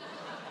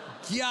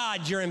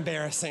 God, you're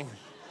embarrassing.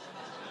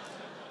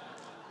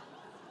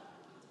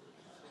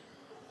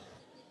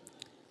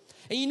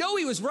 And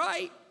he was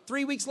right.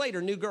 3 weeks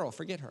later, new girl,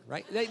 forget her,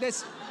 right?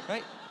 That's,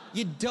 right?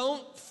 You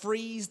don't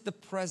freeze the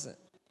present.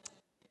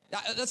 Now,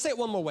 let's say it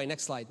one more way,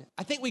 next slide.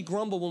 I think we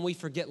grumble when we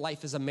forget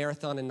life is a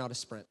marathon and not a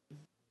sprint.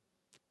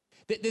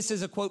 This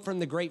is a quote from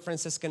the great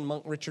Franciscan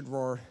monk, Richard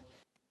Rohr.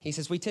 He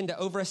says, we tend to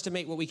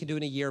overestimate what we can do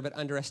in a year, but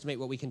underestimate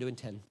what we can do in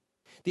 10.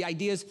 The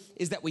idea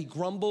is that we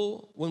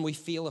grumble when we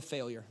feel a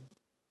failure,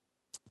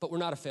 but we're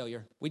not a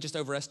failure. We just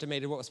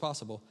overestimated what was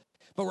possible,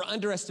 but we're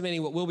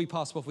underestimating what will be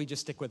possible if we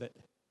just stick with it.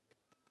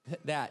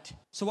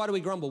 So why do we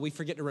grumble? We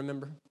forget to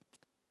remember.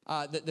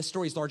 The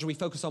story's larger. We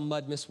focus on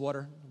mud, miss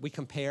water. We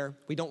compare.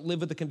 We don't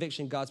live with the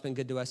conviction God's been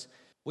good to us.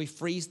 We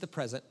freeze the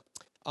present,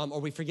 or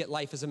we forget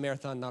life is a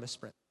marathon, not a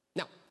sprint.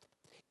 Now,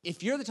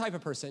 if you're the type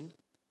of person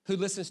who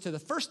listens to the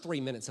first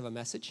 3 minutes of a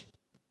message,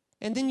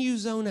 and then you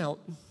zone out,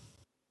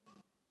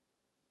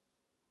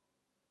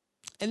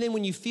 and then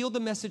when you feel the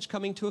message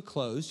coming to a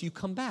close, you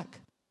come back.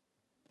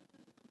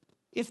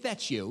 If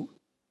that's you,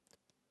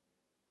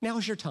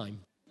 now's your time.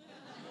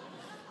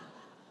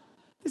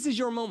 This is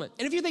your moment.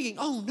 And if you're thinking,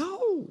 oh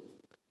no,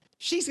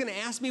 she's gonna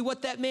ask me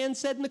what that man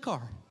said in the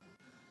car.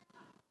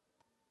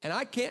 And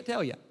I can't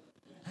tell you.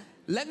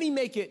 Let me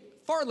make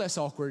it far less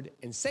awkward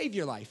and save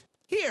your life.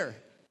 Here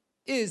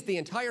is the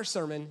entire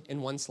sermon in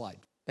one slide.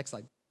 Next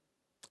slide.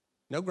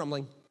 No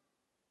grumbling.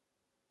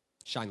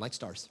 Shine like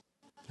stars.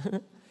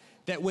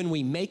 That when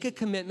we make a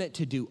commitment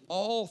to do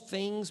all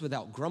things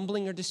without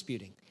grumbling or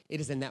disputing,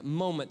 it is in that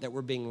moment that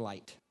we're being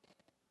light.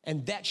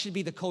 And that should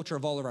be the culture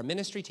of all of our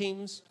ministry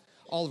teams,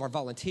 all of our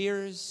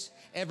volunteers,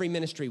 every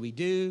ministry we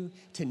do,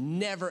 to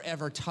never,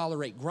 ever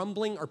tolerate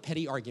grumbling or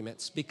petty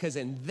arguments, because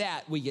in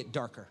that we get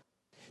darker.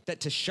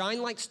 That to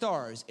shine like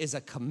stars is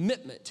a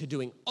commitment to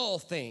doing all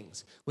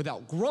things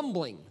without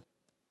grumbling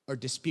or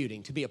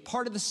disputing, to be a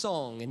part of the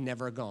song and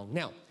never a gong.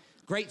 Now,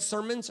 great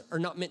sermons are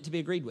not meant to be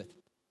agreed with,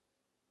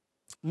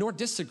 nor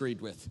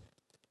disagreed with.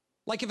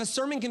 Like if a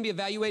sermon can be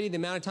evaluated the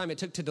amount of time it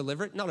took to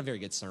deliver it, not a very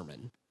good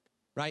sermon,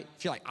 right?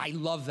 If you're like, I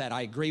love that,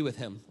 I agree with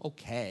him,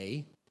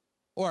 okay.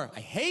 Or I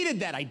hated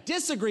that, I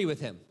disagree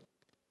with him.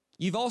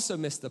 You've also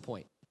missed the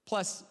point.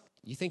 Plus,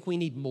 you think we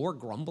need more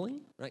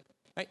grumbling, right?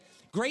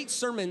 Great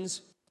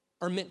sermons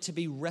are meant to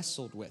be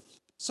wrestled with.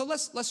 So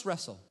let's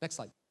wrestle. Next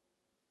slide.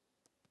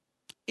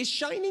 Is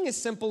shining as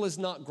simple as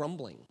not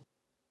grumbling?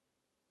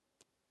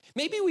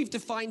 Maybe we've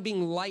defined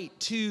being light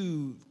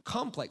too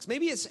complex.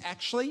 Maybe it's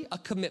actually a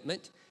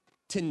commitment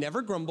to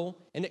never grumble.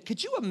 And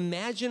could you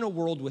imagine a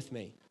world with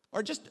me?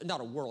 Or just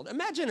not a world.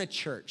 Imagine a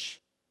church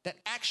that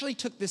actually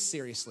took this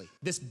seriously,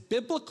 this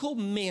biblical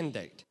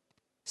mandate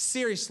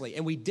seriously,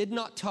 and we did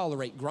not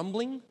tolerate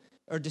grumbling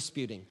or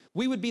disputing.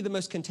 We would be the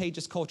most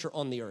contagious culture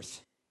on the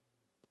earth.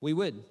 We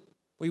would.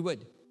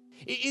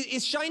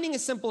 Is shining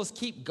as simple as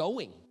keep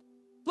going?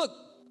 Look,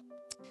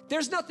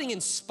 there's nothing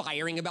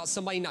inspiring about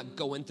somebody not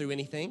going through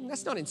anything.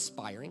 That's not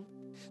inspiring.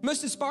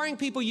 Most inspiring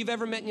people you've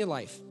ever met in your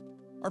life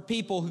are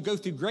people who go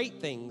through great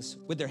things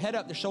with their head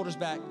up, their shoulders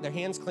back, their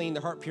hands clean,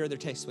 their heart pure, their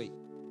taste sweet.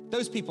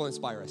 Those people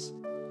inspire us.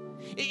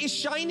 Is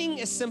shining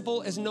as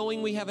simple as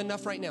knowing we have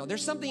enough right now?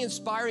 There's something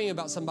inspiring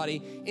about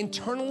somebody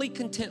internally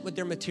content with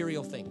their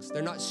material things.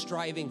 They're not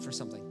striving for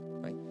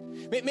something, right?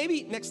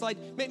 Maybe, next slide,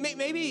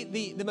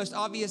 maybe the most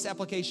obvious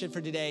application for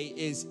today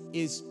is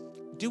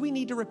do we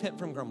need to repent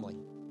from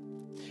grumbling?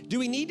 Do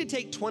we need to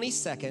take 20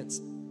 seconds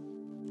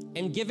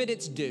and give it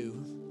its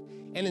due?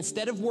 And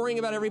instead of worrying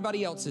about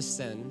everybody else's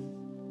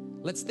sin,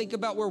 let's think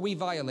about where we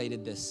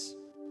violated this.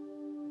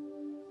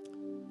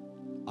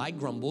 I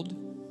grumbled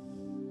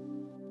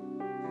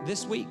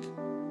this week.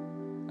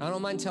 I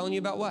don't mind telling you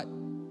about what.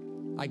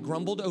 I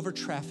grumbled over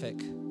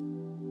traffic,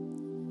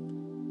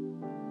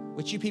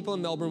 which you people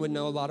in Melbourne would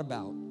know a lot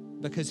about,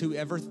 because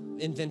whoever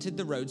invented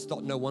the roads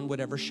thought no one would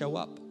ever show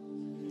up.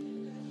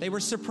 They were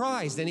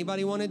surprised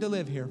anybody wanted to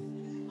live here.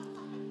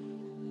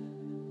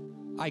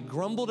 I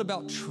grumbled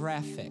about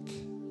traffic.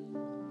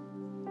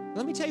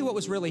 Let me tell you what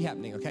was really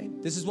happening, okay?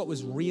 This is what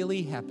was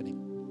really happening.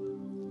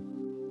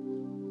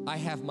 I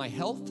have my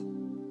health.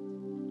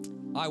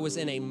 I was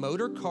in a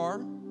motor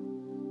car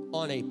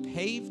on a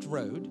paved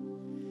road,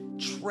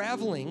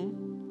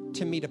 traveling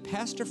to meet a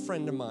pastor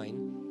friend of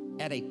mine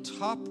at a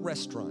top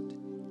restaurant.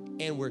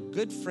 And we're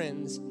good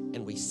friends,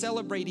 and we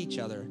celebrate each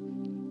other,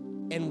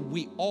 and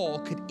we all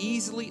could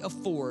easily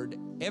afford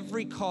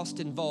every cost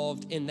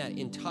involved in that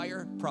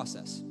entire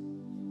process.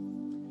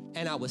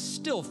 And I was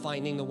still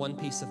finding the one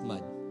piece of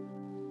mud.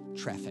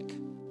 Traffic.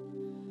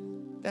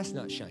 That's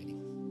not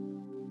shining.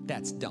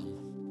 That's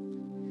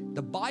dumb.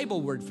 The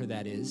Bible word for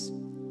that is,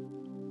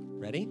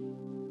 ready?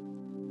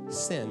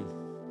 Sin.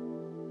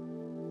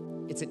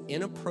 It's an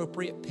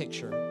inappropriate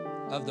picture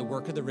of the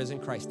work of the risen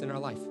Christ in our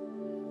life.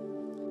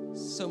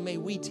 So may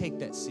we take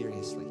that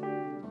seriously.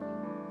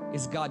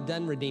 Is God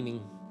done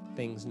redeeming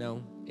things?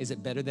 No. Is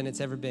it better than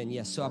it's ever been?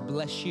 Yes. So I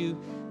bless you,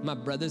 my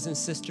brothers and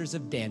sisters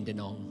of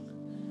Dandenong.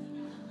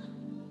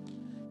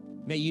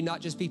 May you not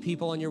just be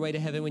people on your way to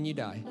heaven when you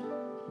die.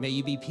 May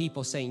you be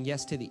people saying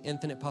yes to the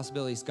infinite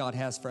possibilities God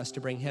has for us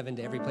to bring heaven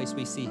to every place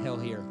we see hell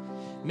here.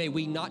 May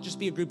we not just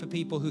be a group of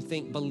people who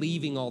think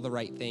believing all the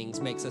right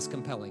things makes us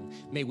compelling.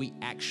 May we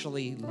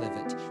actually live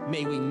it.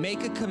 May we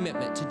make a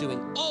commitment to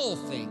doing all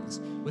things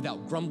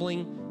without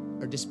grumbling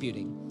or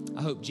disputing.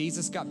 I hope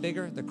Jesus got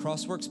bigger, the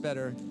cross works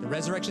better, the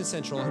Resurrection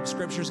Central. I hope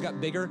scriptures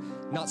got bigger,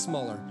 not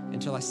smaller.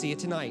 Until I see you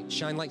tonight,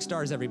 shine like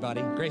stars,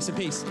 everybody. Grace and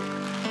peace.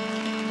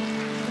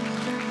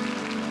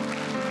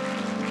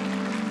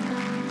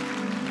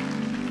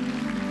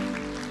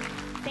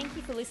 Thank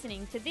you for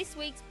listening to this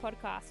week's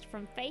podcast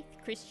from Faith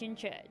Christian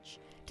Church.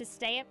 To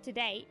stay up to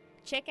date,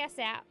 check us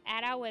out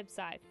at our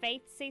website,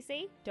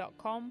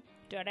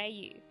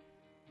 faithcc.com.au.